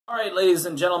All right, ladies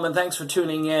and gentlemen, thanks for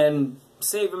tuning in.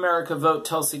 Save America, vote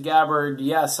Tulsi Gabbard.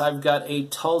 Yes, I've got a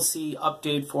Tulsi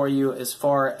update for you as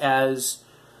far as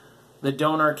the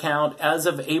donor count. As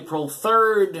of April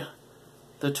 3rd,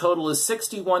 the total is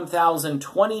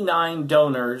 61,029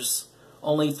 donors,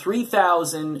 only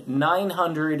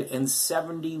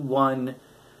 3,971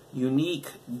 unique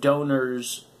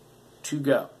donors to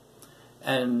go.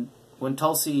 And when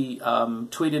Tulsi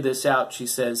tweeted this out, she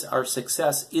says, "Our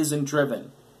success isn't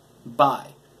driven by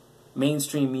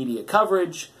mainstream media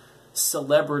coverage,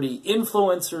 celebrity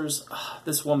influencers."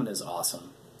 This woman is awesome.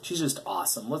 She's just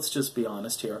awesome. Let's just be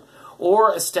honest here.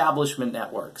 Or establishment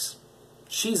networks.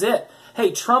 She's it. Hey,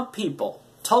 Trump people,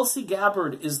 Tulsi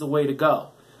Gabbard is the way to go.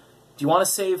 Do you want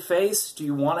to save face? Do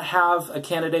you want to have a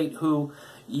candidate who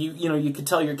you could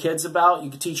tell your kids about,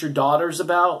 you could teach your daughters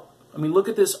about? I mean, look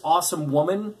at this awesome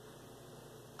woman.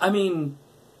 I mean,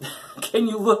 can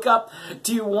you look up,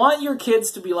 do you want your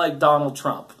kids to be like Donald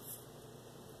Trump?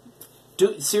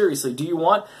 Seriously, do you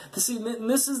want to see? And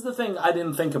this is the thing I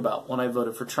didn't think about when I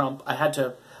voted for Trump. I had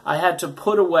to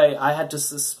put away, I had to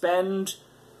suspend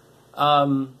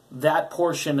that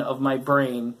portion of my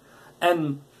brain.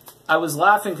 And I was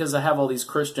laughing because I have all these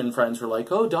Christian friends who are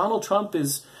like, "Oh, Donald Trump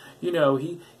is,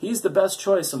 he's the best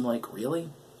choice." I'm like,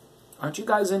 really? Aren't you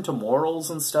guys into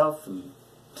morals and stuff? And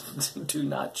do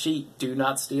not cheat, do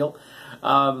not steal.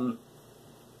 10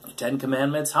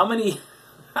 Commandments. How many?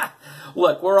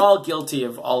 Look, we're all guilty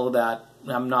of all of that.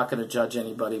 I'm not going to judge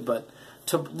anybody, but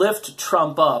to lift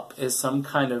Trump up as some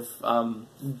kind of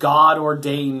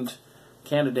God-ordained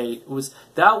candidate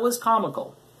that was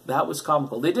comical. That was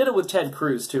comical. They did it with Ted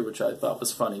Cruz too, which I thought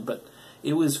was funny, but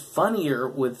it was funnier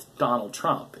with Donald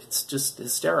Trump. It's just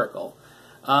hysterical.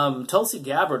 Tulsi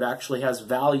Gabbard actually has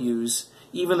values,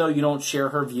 even though you don't share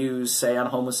her views, say, on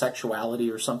homosexuality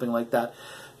or something like that.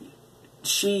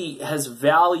 She has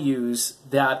values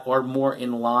that are more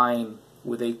in line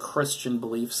with a Christian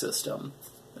belief system,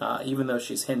 even though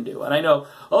she's Hindu. And I know,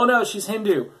 oh no, she's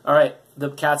Hindu. All right,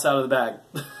 the cat's out of the bag.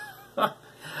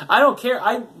 I don't care.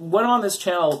 I went on this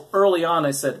channel early on.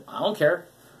 I said, I don't care.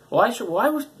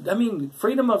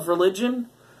 Freedom of religion?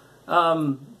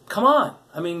 Come on.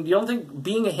 I mean, you don't think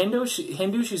being a Hindu,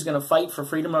 she's going to fight for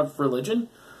freedom of religion?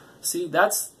 See,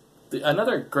 that's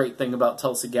another great thing about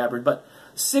Tulsi Gabbard. But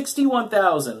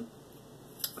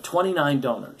 61,029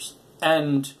 donors.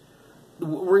 And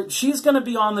she's going to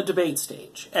be on the debate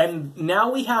stage. And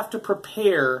now we have to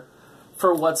prepare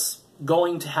for what's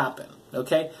going to happen.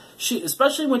 Okay?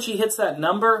 Especially when she hits that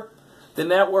number, the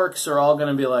networks are all going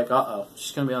to be like, uh-oh,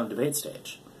 she's going to be on the debate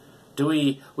stage.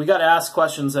 We got to ask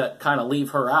questions that kind of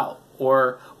leave her out,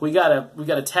 or we got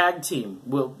a tag team.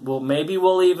 Maybe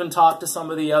we'll even talk to some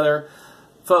of the other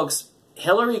folks.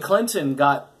 Hillary Clinton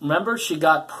remember, she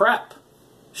got prep.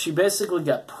 She basically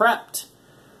got prepped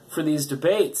for these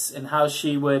debates, and how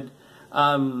she would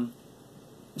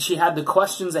she had the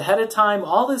questions ahead of time.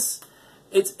 All this,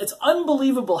 it's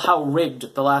unbelievable how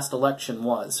rigged the last election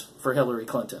was for Hillary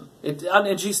Clinton.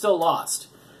 And she still lost,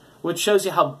 which shows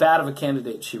you how bad of a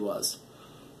candidate she was.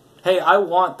 Hey, I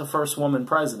want the first woman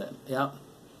president. Yeah,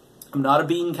 I'm not a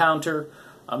bean counter.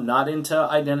 I'm not into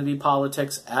identity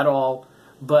politics at all.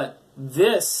 But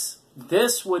this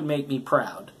would make me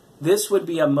proud. This would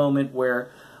be a moment where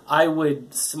I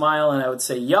would smile and I would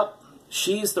say, "Yep,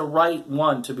 she's the right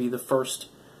one to be the first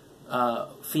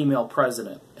female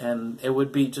president." And it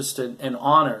would be just an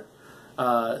honor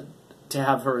to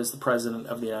have her as the president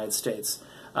of the United States.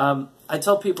 I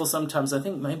tell people sometimes, I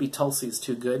think maybe Tulsi's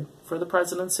too good for the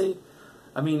presidency.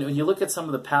 I mean, when you look at some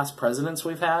of the past presidents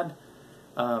we've had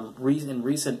in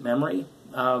recent memory,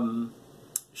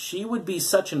 she would be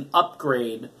such an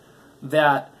upgrade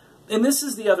that, and this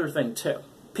is the other thing too.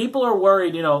 People are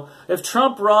worried, if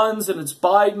Trump runs and it's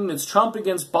Biden, it's Trump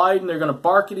against Biden, they're going to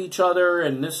bark at each other,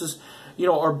 and this is,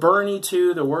 or Bernie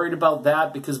too, they're worried about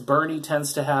that because Bernie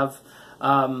tends to have,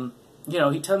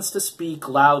 he tends to speak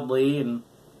loudly, and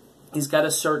he's got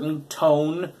a certain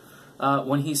tone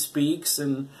when he speaks,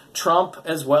 and Trump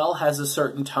as well has a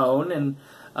certain tone, and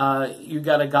you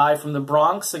got a guy from the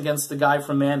Bronx against the guy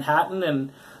from Manhattan,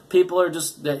 and people are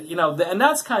just, and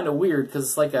that's kind of weird because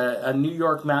it's like a New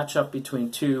York matchup between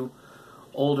two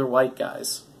older white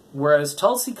guys. Whereas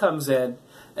Tulsi comes in,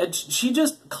 and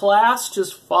class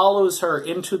just follows her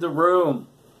into the room.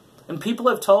 And people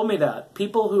have told me that.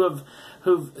 People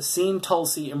who've seen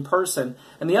Tulsi in person.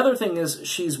 And the other thing is,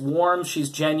 she's warm, she's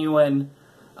genuine,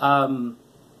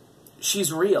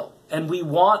 she's real. And we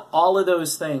want all of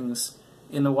those things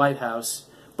in the White House,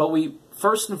 but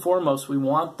first and foremost, we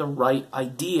want the right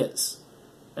ideas.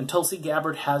 And Tulsi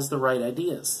Gabbard has the right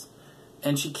ideas.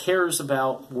 And she cares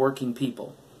about working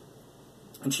people.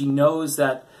 And she knows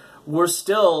that we're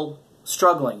still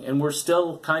struggling and we're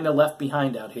still kind of left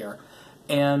behind out here.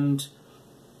 And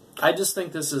I just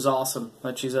think this is awesome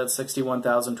that she's at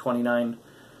 61,029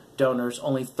 donors,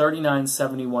 only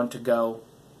 3971 to go.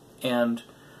 And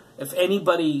if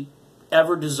anybody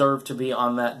ever deserved to be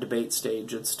on that debate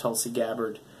stage, it's Tulsi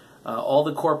Gabbard. All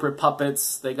the corporate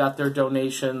puppets, they got their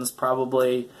donations,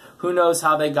 probably. Who knows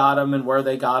how they got them and where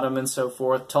they got them and so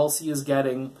forth. Tulsi is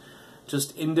getting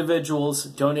just individuals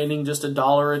donating just $1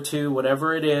 or $2,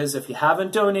 whatever it is. If you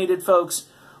haven't donated, folks,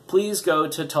 please go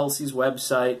to Tulsi's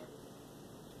website.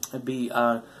 It'd be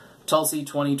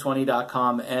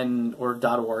Tulsi2020.com and or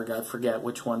 .org. I forget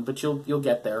which one, but you'll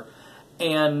get there.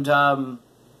 And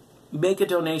make a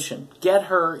donation. Get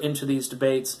her into these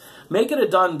debates. Make it a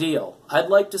done deal. I'd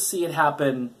like to see it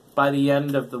happen by the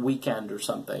end of the weekend or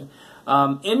something.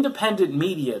 Independent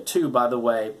media, too, by the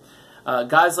way.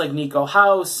 Guys like Nico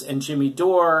House and Jimmy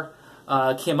Dore,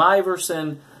 Kim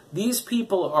Iverson, these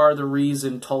people are the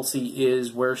reason Tulsi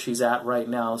is where she's at right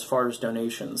now as far as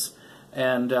donations.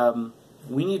 And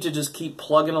we need to just keep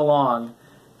plugging along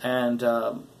and,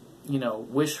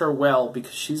 wish her well,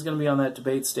 because she's going to be on that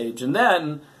debate stage. And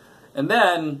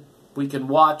then we can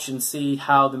watch and see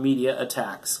how the media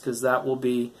attacks, because that will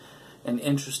be an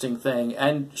interesting thing.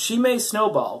 And she may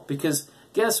snowball, because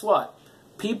guess what?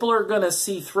 People are going to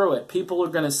see through it. People are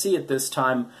going to see it this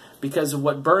time because of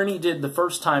what Bernie did the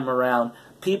first time around.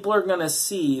 People are going to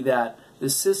see that the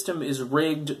system is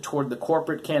rigged toward the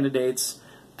corporate candidates,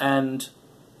 and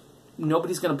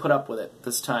nobody's going to put up with it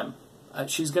this time.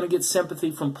 She's going to get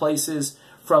sympathy from places,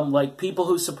 from like people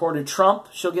who supported Trump.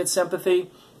 She'll get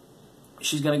sympathy.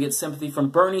 She's going to get sympathy from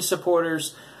Bernie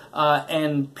supporters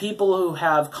and people who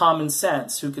have common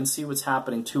sense, who can see what's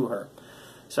happening to her.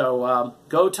 So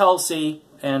go Tulsi,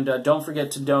 and don't forget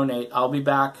to donate. I'll be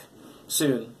back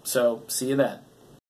soon, so see you then.